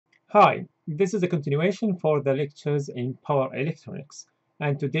Hi, this is a continuation for the lectures in power electronics,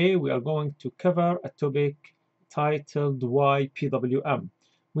 and today we are going to cover a topic titled Why PWM.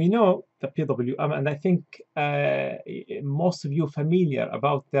 We know the PWM, and I think most of you are familiar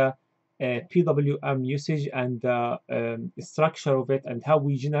about the PWM usage and the structure of it and how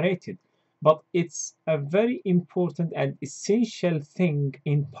we generate it. But it's a very important and essential thing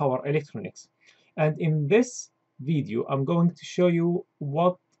in power electronics. And in this video, I'm going to show you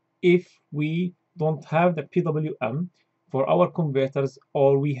what if we don't have the PWM for our converters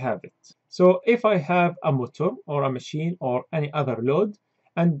or we have it. So if I have a motor or a machine or any other load,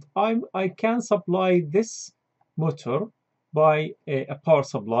 and I can supply this motor by a power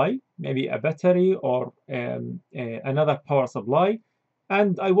supply, maybe a battery or another power supply,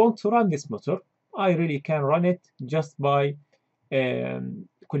 and I want to run this motor, I really can run it just by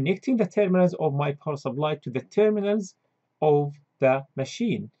connecting the terminals of my power supply to the terminals of the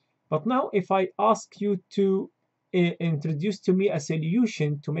machine. But now if I ask you to introduce to me a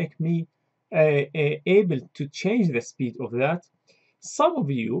solution to make me able to change the speed of that, some of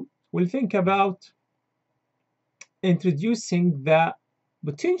you will think about introducing the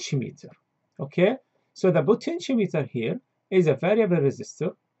potentiometer. Okay, so the potentiometer here is a variable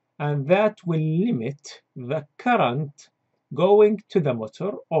resistor, and that will limit the current going to the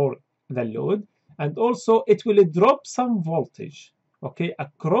motor or the load, and also it will drop some voltage, okay,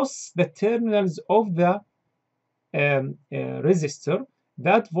 across the terminals of the resistor.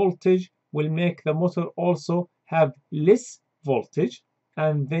 That voltage will make the motor also have less voltage,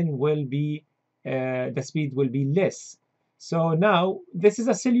 and then will be the speed will be less. So now this is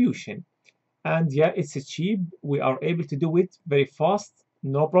a solution, and yeah, it's cheap. We are able to do it very fast,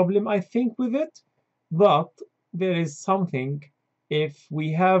 no problem I think with it. But there is something: if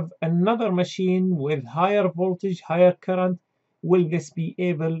we have another machine with higher voltage, higher current, will this be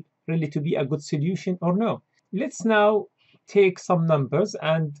able really to be a good solution or no? Let's now take some numbers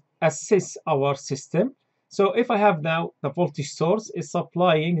and assess our system. So if I have now the voltage source is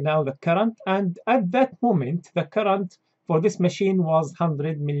supplying now the current, and at that moment the current for this machine was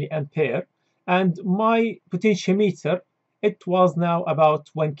 100 milliampere, and my potentiometer, it was now about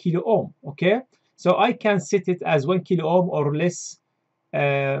 1 kilo ohm. Okay, so I can set it as 1 kilo ohm or less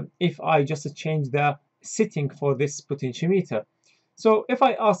if I just change the setting for this potentiometer. So if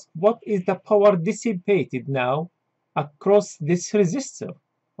I ask what is the power dissipated now across this resistor,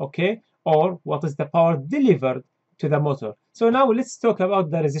 okay, or what is the power delivered to the motor. So now let's talk about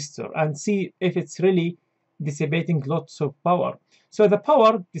the resistor and see if it's really dissipating lots of power. So the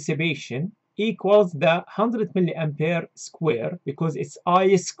power dissipation equals the 100 milliampere square, because it's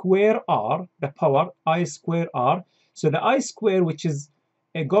I square R, the power I square R. So the I square, which is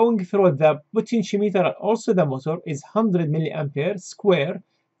going through the potentiometer and also the motor, is 100 milliampere square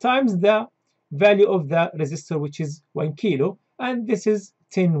times the value of the resistor, which is 1 kilo, and this is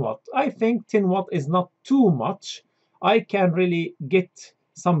 10 watt. I think 10 watt is not too much. I can really get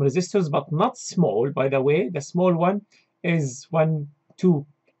some resistors, but not small, by the way. The small one is 2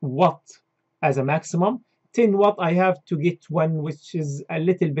 watt as a maximum. 10 watt I have to get one which is a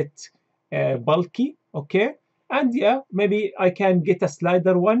little bit bulky, okay? And yeah, maybe I can get a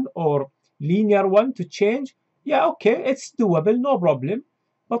slider one or linear one to change. Yeah, okay, it's doable, no problem.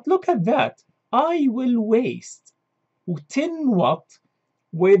 But look at that. I will waste 10 watt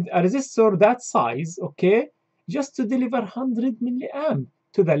with a resistor that size, okay, just to deliver 100 milliamp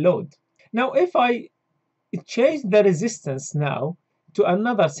to the load. Now, if I change the resistance now to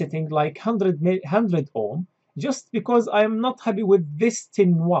another setting like 100 ohm, just because I'm not happy with this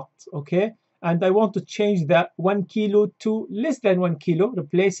 10 watt, okay, and I want to change the 1 kilo to less than 1 kilo,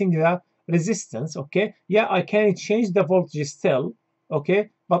 replacing the resistance, okay, yeah, I can change the voltage still,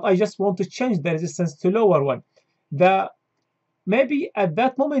 okay, but I just want to change the resistance to lower one. The maybe at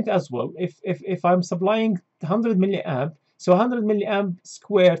that moment as well, if I'm supplying 100 milliamp, so 100 milliamp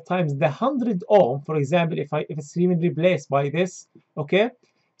square times the 100 ohm, for example, if it's even replaced by this, okay,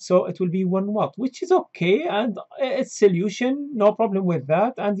 so it will be 1 watt, which is okay, and it's solution, no problem with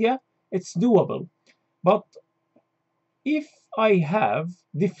that, and yeah, it's doable. But if I have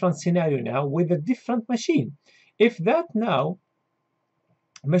different scenario now with a different machine, if that now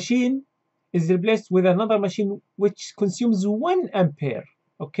machine is replaced with another machine which consumes 1 ampere,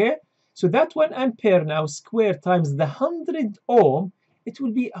 okay, so that 1 ampere now square times the 100 ohm, it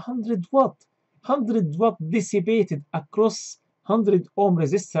will be 100 watt. 100 watt dissipated across 100 ohm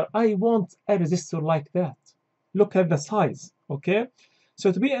resistor. I want a resistor like that. Look at the size, okay.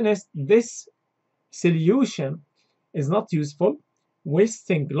 So to be honest, this solution is not useful,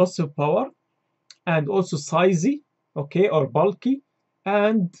 wasting lots of power, and also sizey, okay, or bulky,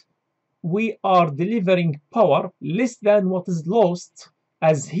 and we are delivering power less than what is lost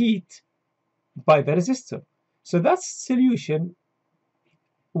as heat by the resistor. So that solution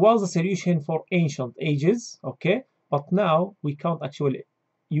was a solution for ancient ages, okay? But now we can't actually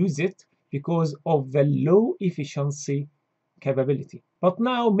use it because of the low efficiency capability. But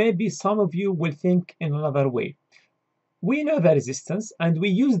now maybe some of you will think in another way. We know the resistance and we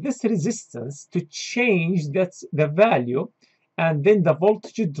use this resistance to change the value, and then the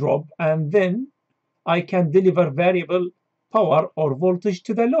voltage drop, and then I can deliver variable power or voltage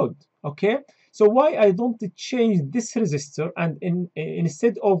to the load. Okay, so why I don't change this resistor, and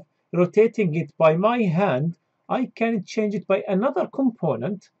instead of rotating it by my hand, I can change it by another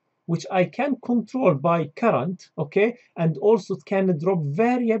component which I can control by current, okay, and also it can drop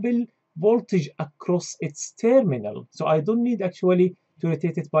variable voltage across its terminal. So I don't need actually to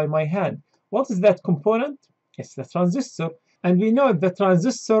rotate it by my hand. What is that component? It's the transistor. And we know the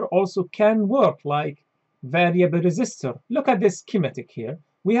transistor also can work like variable resistor. Look at this schematic here.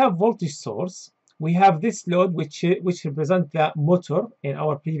 We have voltage source. We have this load which represents the motor in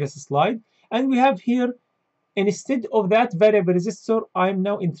our previous slide. And we have here, instead of that variable resistor, I'm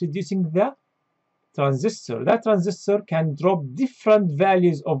now introducing the transistor. That transistor can drop different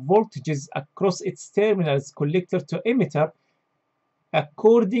values of voltages across its terminals, collector to emitter,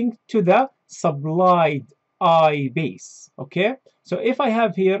 according to the supplied I base. Okay, so if I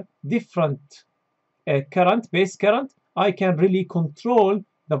have here different current, base current, I can really control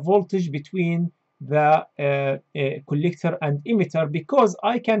the voltage between the collector and emitter because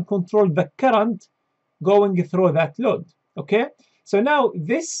I can control the current going through that load. Okay, so now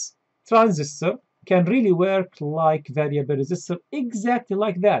this transistor can really work like variable resistor, exactly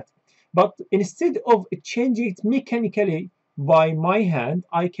like that. But instead of changing it mechanically by my hand,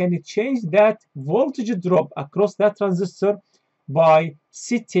 I can change that voltage drop across that transistor by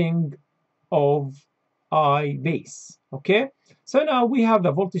setting of I base. Okay, so now we have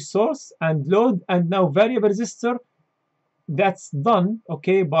the voltage source and load, and now variable resistor. That's done,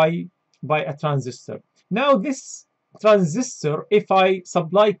 okay, by a transistor. Now this transistor, if I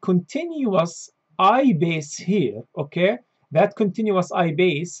supply continuous I base here, okay, that continuous I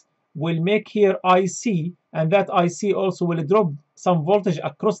base will make here IC, and that IC also will drop some voltage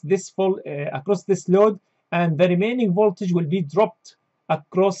across this load, and the remaining voltage will be dropped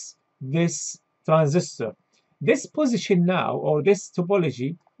across this transistor. This position now, or this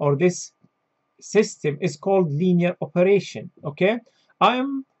topology, or this system is called linear operation. Okay,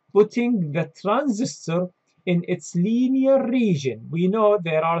 I'm putting the transistor in its linear region. We know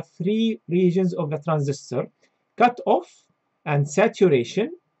there are three regions of the transistor: cutoff and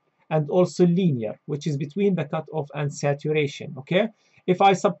saturation, and also linear, which is between the cutoff and saturation. Okay, if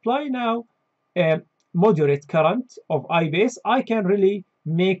I supply now a moderate current of I base, I can really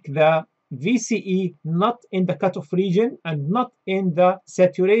make the VCE not in the cutoff region and not in the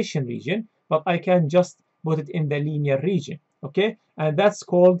saturation region, but I can just put it in the linear region. Okay, and that's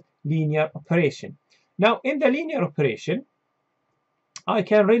called linear operation. Now in the linear operation, I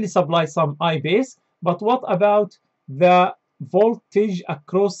can really supply some I base, but what about the voltage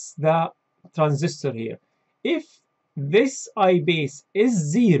across the transistor here? If this I base is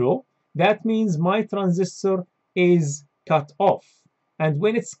 0, that means my transistor is cut off. And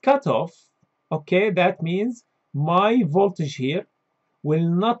when it's cut off, okay, that means my voltage here will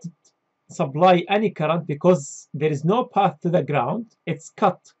not supply any current because there is no path to the ground. It's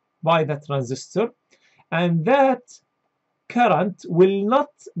cut by the transistor, and that current will not,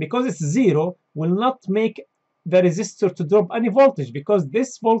 because it's 0, will not make the resistor to drop any voltage, because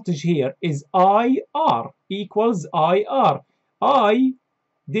this voltage here is IR equals IR. I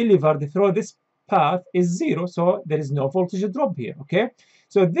delivered through this path is 0, so there is no voltage drop here. Okay,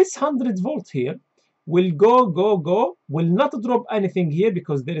 so this 100 volt here will go, will not drop anything here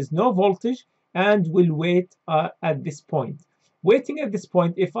because there is no voltage, and will wait at this point. Waiting at this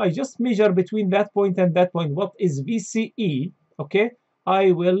point, if I just measure between that point and that point what is VCE, okay,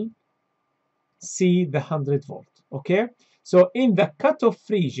 I will see the 100 volt. Okay, so in the cutoff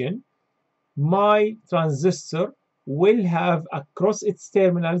region, my transistor will have across its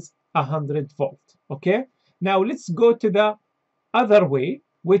terminals 100 volt. Okay, now let's go to the other way,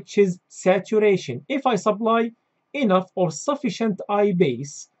 which is saturation. If I supply enough or sufficient I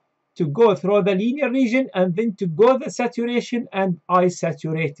base to go through the linear region and then to go the saturation, and I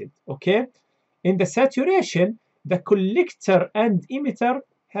saturated. Okay, in the saturation, the collector and emitter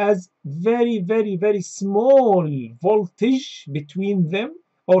has very small voltage between them,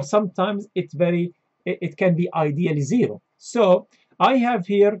 or sometimes it can be ideally 0. So I have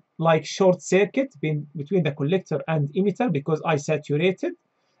here like short circuit between the collector and emitter because I saturated,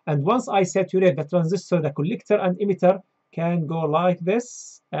 And once I saturate the transistor, the collector and emitter can go like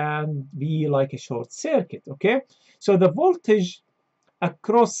this and be like a short circuit, okay? So the voltage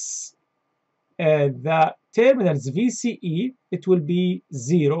across the terminals VCE, it will be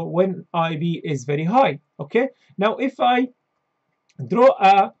 0 when IB is very high, okay? Now, if I draw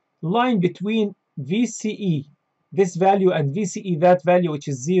a line between VCE, this value, and VCE, that value, which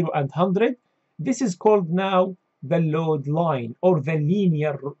is 0 and 100, this is called now the load line or the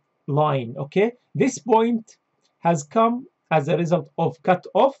linear line, okay? This point has come as a result of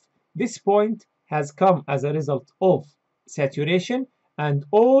cutoff. This point has come as a result of saturation, and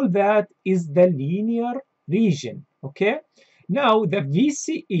all that is the linear region, okay? Now the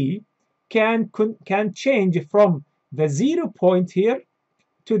VCE can change from the 0 point here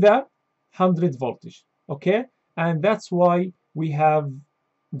to the 100 voltage, okay? And that's why we have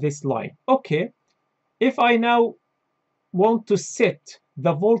this line. Okay, if I now want to set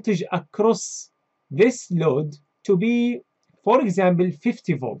the voltage across this load to be, for example,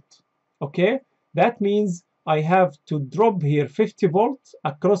 50 volt, okay, that means I have to drop here 50 volt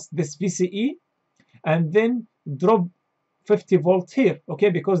across this VCE and then drop 50 volt here, okay,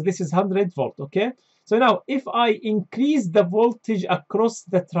 because this is 100 volt, okay? So now if I increase the voltage across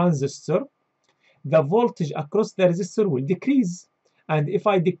the transistor, the voltage across the resistor will decrease. And if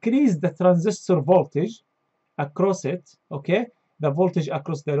I decrease the transistor voltage across it, okay, the voltage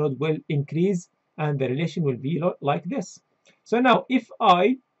across the load will increase, and the relation will be like this. So now if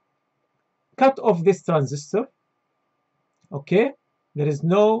I cut off this transistor, okay, there is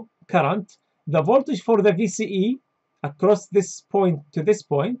no current, the voltage for the VCE across this point to this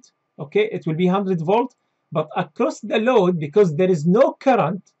point, okay, it will be 100 volt, but across the load, because there is no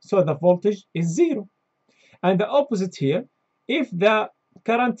current, so the voltage is 0. And the opposite here, if the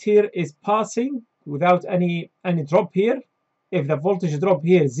current here is passing without any drop here, if the voltage drop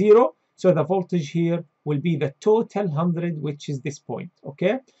here is 0, so the voltage here will be the total 100, which is this point,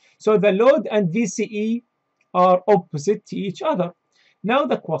 okay? So the load and VCE are opposite to each other. Now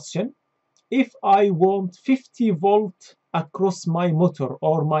the question, if I want 50 volt across my motor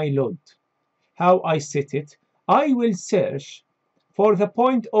or my load, how I set it? I will search for the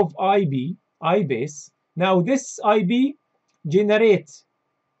point of IB, I base. Now this IB generates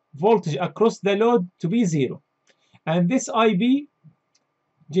voltage across the load to be 0. And this IB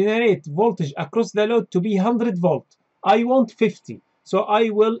generates voltage across the load to be 100 volt. I want 50. So I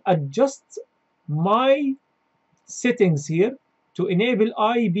will adjust my settings here to enable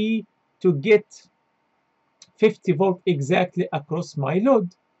IB to get 50 volt exactly across my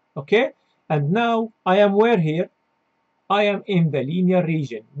load, okay? And now I am where here? I am in the linear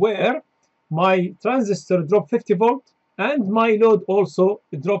region where my transistor drops 50 volt and my load also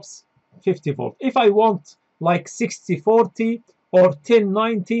drops 50 volt. If I want like 60-40 or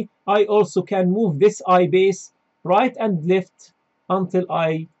 10-90, I also can move this I base right and left until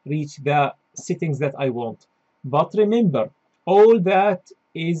I reach the settings that I want. But remember, all that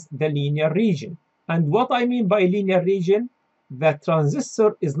is the linear region. And what I mean by linear region, the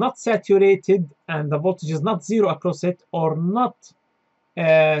transistor is not saturated and the voltage is not 0 across it, or not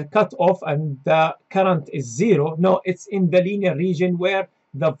cut off and the current is 0. No, it's in the linear region where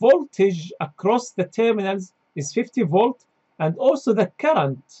the voltage across the terminals is 50 volt, and also the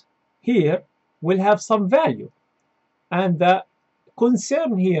current here will have some value. And the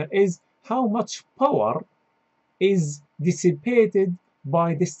concern here is how much power is dissipated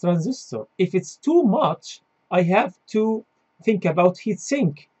by this transistor. If it's too much, I have to think about heat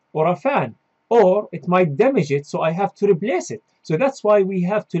sink or a fan, or it might damage it, so I have to replace it. So that's why we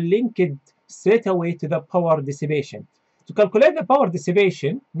have to link it straight away to the power dissipation. To calculate the power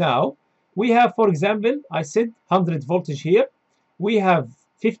dissipation, now we have, for example, I said 100 voltage here. We have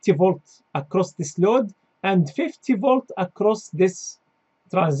 50 volts across this load and 50 volt across this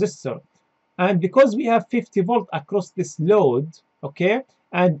transistor. And because we have 50 volt across this load, okay,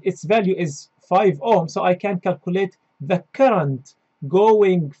 and its value is 5 ohm, so I can calculate the current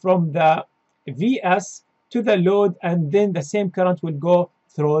going from the VS to the load, and then the same current will go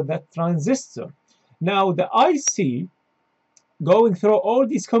through the transistor. Now the IC going through all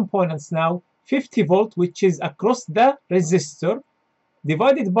these components now, 50 volt, which is across the resistor,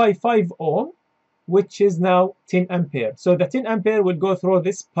 divided by 5 ohm, which is now 10 ampere. So the 10 ampere will go through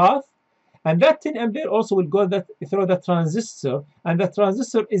this path, and that 10 ampere also will go through the transistor, and the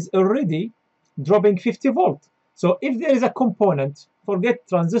transistor is already dropping 50 volt. So if there is a component, forget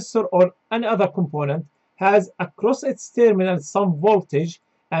transistor or any other component, has across its terminals some voltage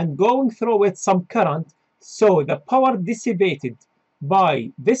and going through it some current, so the power dissipated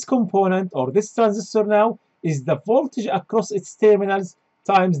by this component or this transistor now is the voltage across its terminals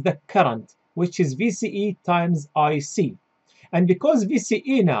times the current, which is VCE times IC. And because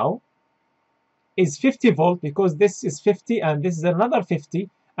VCE now is 50 volt, because this is 50 and this is another 50,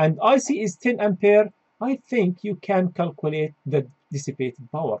 and IC is 10 ampere, I think you can calculate the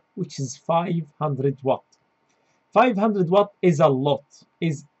dissipated power, which is 500 watt. 500 watt is a lot,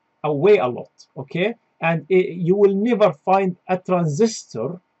 is a way a lot, okay? And you will never find a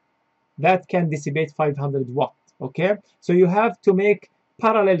transistor that can dissipate 500 watt, okay? So you have to make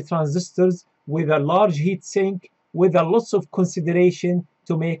parallel transistors with a large heat sink with a lots of consideration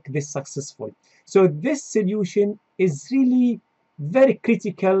to make this successful. So this solution is really very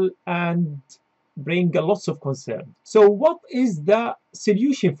critical and bring a lots of concern. So what is the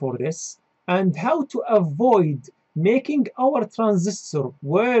solution for this and how to avoid making our transistor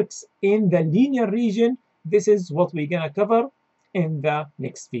works in the linear region? This is what we're gonna cover in the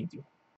next video.